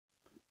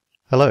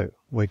Hello,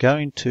 we're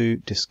going to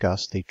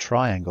discuss the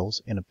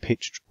triangles in a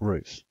pitched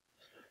roof.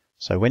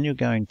 So when you're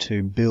going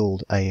to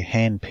build a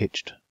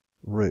hand-pitched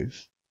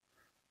roof,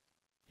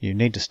 you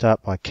need to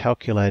start by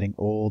calculating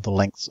all the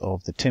lengths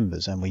of the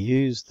timbers, and we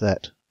use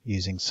that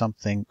using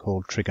something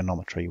called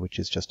trigonometry, which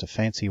is just a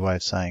fancy way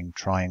of saying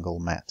triangle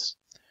maths.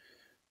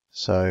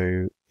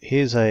 So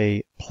here's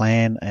a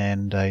plan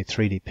and a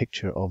 3D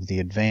picture of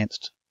the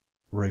advanced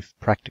roof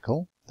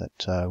practical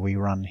that we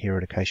run here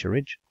at Acacia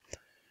Ridge.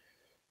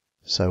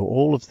 So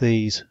all of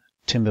these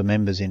timber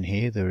members in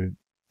here,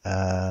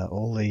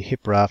 all the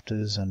hip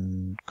rafters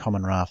and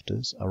common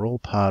rafters, are all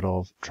part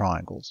of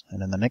triangles.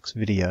 And in the next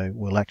video,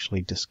 we'll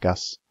actually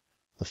discuss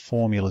the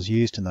formulas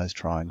used in those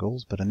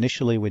triangles. But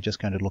initially, we're just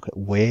going to look at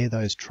where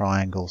those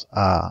triangles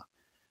are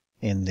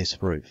in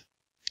this roof.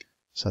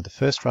 So the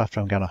first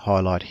rafter I'm going to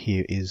highlight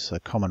here is a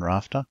common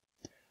rafter.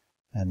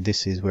 And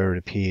this is where it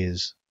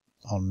appears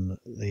on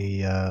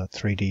the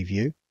 3D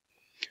view.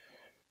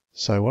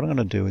 So what I'm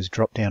going to do is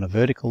drop down a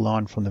vertical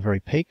line from the very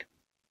peak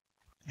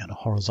and a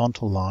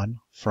horizontal line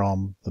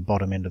from the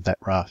bottom end of that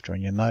rafter,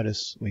 and you'll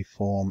notice we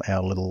form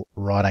our little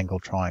right angle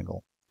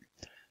triangle.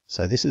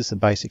 So this is the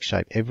basic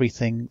shape.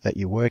 Everything that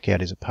you work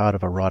out is a part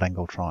of a right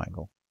angle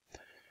triangle.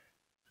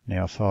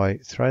 Now if I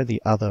throw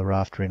the other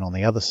rafter in on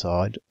the other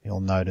side,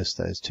 you'll notice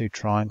those two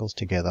triangles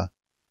together,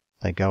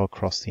 they go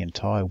across the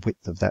entire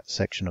width of that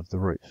section of the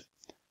roof.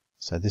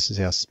 So this is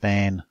our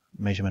span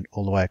measurement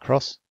all the way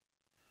across,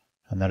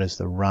 and that is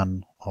the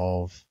run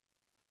of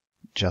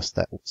just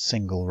that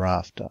single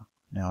rafter.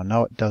 Now I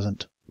know it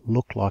doesn't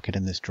look like it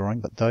in this drawing,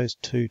 but those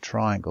two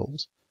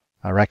triangles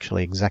are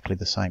actually exactly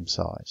the same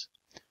size.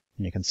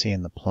 And you can see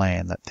in the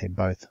plan that they're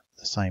both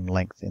the same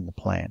length in the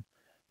plan.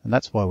 And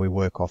that's why we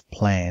work off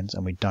plans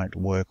and we don't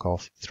work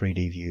off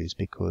 3D views,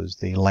 because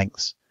the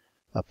lengths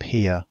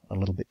appear a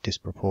little bit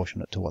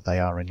disproportionate to what they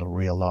are in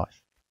real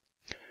life.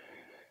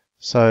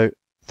 So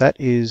that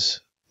is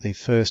the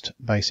first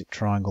basic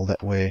triangle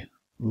that we're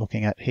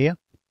looking at here.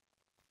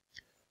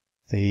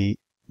 The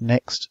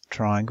next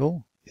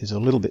triangle is a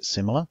little bit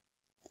similar.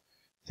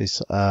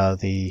 These are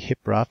the hip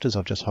rafters.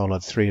 I've just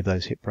highlighted 3 of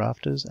those hip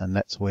rafters, and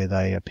that's where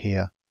they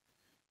appear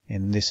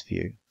in this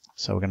view.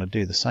 So we're going to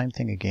do the same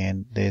thing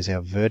again. There's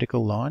our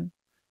vertical line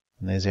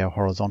and there's our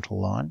horizontal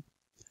line,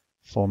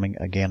 forming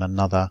again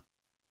another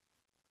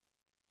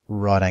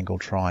right angle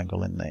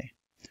triangle in there.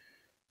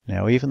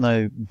 Now even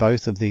though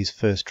both of these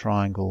first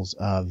triangles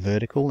are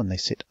vertical and they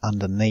sit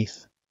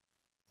underneath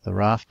the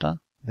rafter,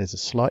 there's a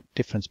slight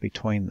difference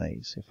between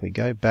these. If we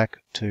go back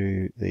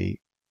to the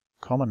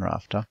common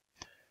rafter,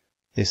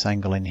 this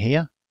angle in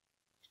here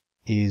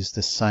is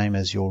the same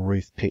as your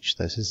roof pitch.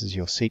 This is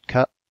your seat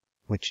cut,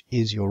 which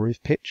is your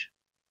roof pitch.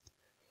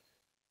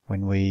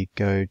 When we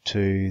go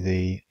to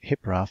the hip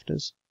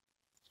rafters,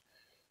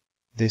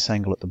 this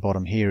angle at the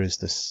bottom here is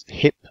the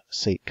hip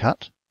seat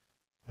cut,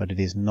 but it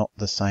is not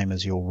the same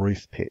as your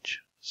roof pitch.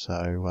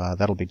 So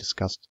that'll be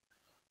discussed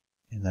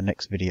in the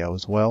next video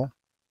as well.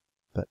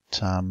 But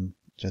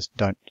just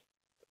don't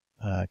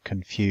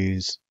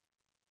confuse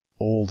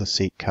all the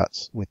seat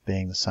cuts with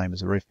being the same as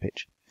the roof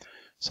pitch.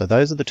 So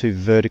those are the two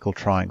vertical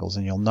triangles,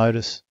 and you'll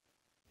notice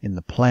in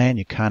the plan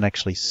you can't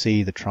actually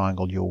see the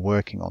triangle you're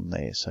working on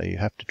there, so you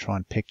have to try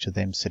and picture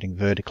them sitting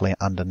vertically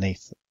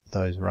underneath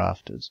those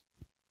rafters.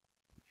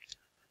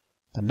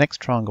 The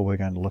next triangle we're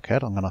going to look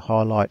at, I'm going to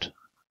highlight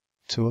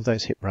 2 of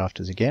those hip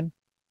rafters again,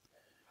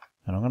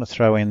 and I'm going to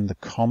throw in the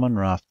common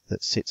rafter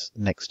that sits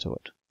next to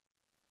it.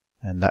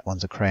 And that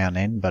one's a crown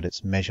end, but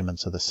its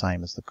measurements are the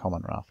same as the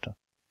common rafter.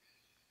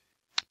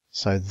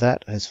 So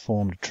that has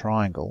formed a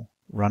triangle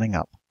running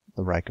up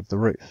the rake of the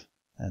roof,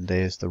 and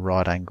there's the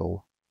right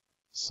angle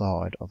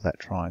side of that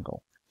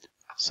triangle.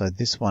 So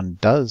this one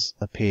does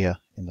appear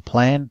in the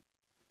plan,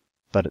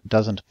 but it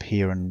doesn't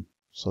appear in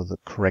sort of the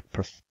correct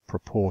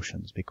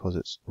proportions because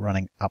it's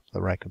running up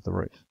the rake of the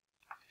roof.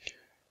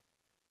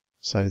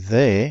 So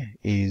there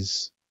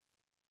is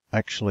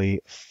actually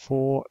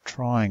 4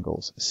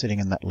 triangles sitting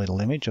in that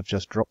little image. I've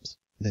just dropped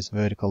this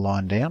vertical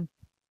line down,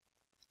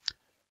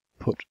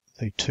 put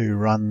the 2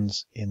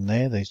 runs in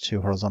there, these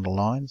 2 horizontal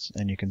lines,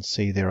 and you can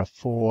see there are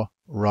 4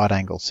 right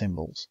angle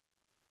symbols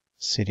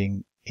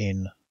sitting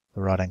in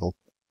the right angle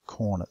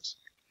corners.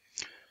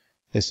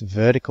 This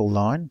vertical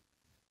line,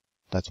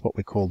 that's what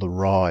we call the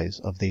rise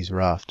of these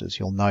rafters.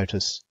 You'll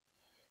notice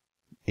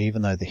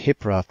even though the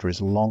hip rafter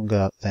is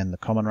longer than the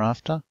common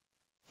rafter,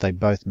 they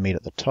both meet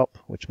at the top,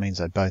 which means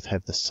they both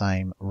have the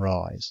same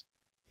rise,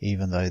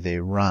 even though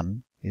their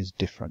run is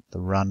different. The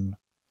run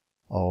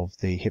of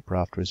the hip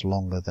rafter is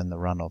longer than the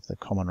run of the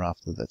common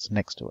rafter that's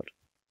next to it.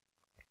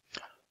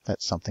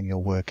 That's something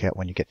you'll work out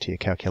when you get to your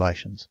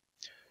calculations.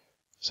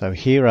 So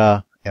here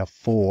are our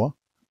 4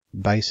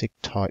 basic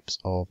types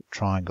of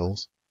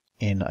triangles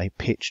in a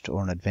pitched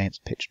or an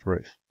advanced pitched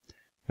roof.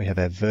 We have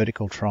our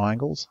vertical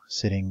triangles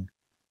sitting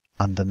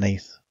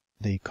underneath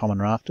the common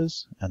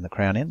rafters and the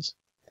crown ends.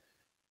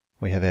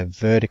 We have our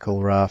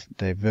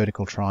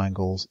vertical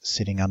triangles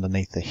sitting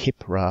underneath the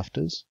hip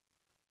rafters,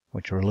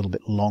 which are a little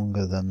bit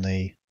longer than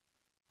the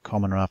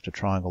common rafter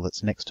triangle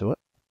that's next to it.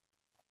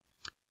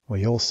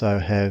 We also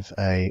have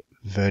a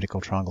vertical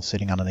triangle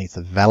sitting underneath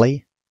a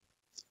valley,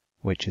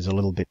 which is a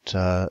little bit,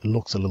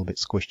 looks a little bit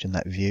squished in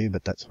that view,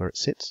 but that's where it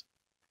sits.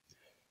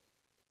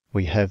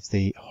 We have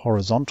the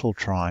horizontal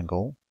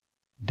triangle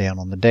down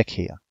on the deck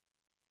here.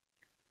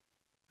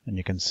 And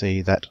you can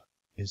see that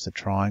is the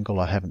triangle.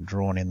 I haven't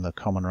drawn in the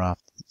common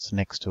raft that's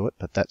next to it,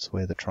 but that's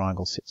where the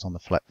triangle sits on the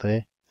flat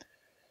there.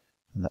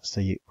 And that's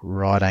the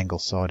right angle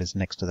side is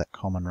next to that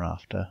common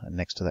rafter and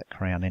next to that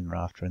crown end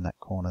rafter in that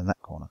corner and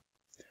that corner.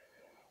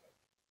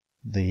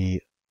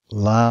 The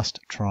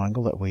last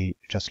triangle that we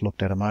just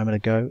looked at a moment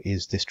ago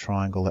is this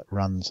triangle that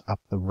runs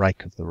up the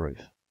rake of the roof.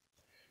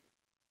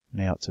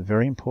 Now it's a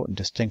very important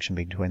distinction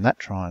between that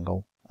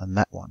triangle and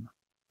that one.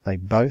 They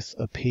both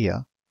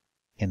appear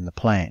in the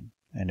plan,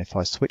 and if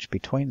I switch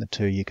between the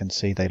two you can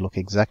see they look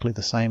exactly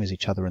the same as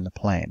each other in the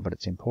plan, but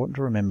it's important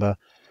to remember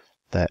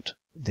that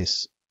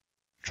this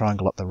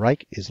triangle up the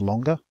rake is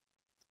longer,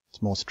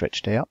 it's more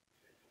stretched out,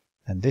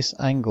 and this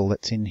angle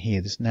that's in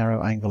here, this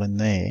narrow angle in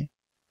there,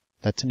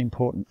 that's an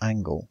important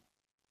angle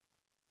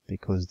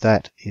because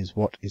that is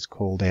what is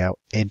called our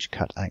edge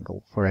cut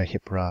angle for our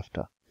hip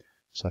rafter.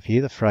 So if you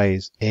hear the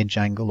phrase edge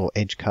angle or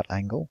edge cut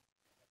angle,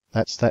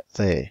 that's that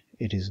there.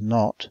 It is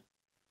not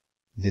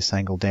this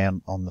angle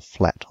down on the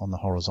flat, on the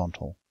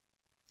horizontal.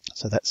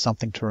 So that's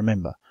something to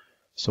remember.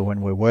 So when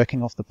we're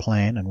working off the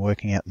plan and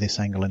working out this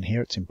angle in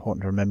here, it's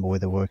important to remember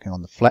whether we're working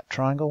on the flat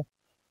triangle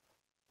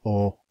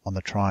or on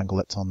the triangle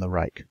that's on the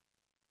rake.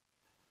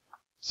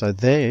 So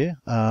there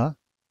are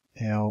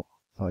our,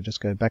 if I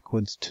just go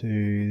backwards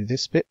to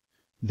this bit,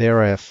 there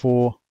are our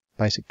four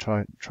basic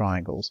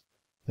triangles.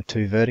 The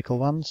two vertical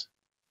ones,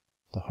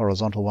 the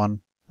horizontal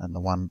one, and the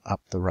one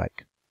up the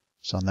rake.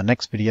 So in the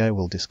next video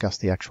we'll discuss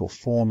the actual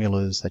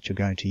formulas that you're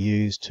going to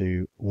use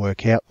to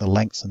work out the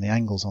lengths and the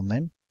angles on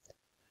them,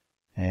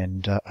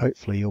 and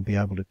hopefully you'll be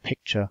able to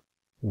picture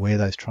where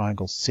those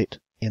triangles sit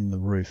in the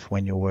roof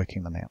when you're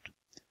working them out.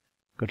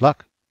 Good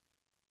luck!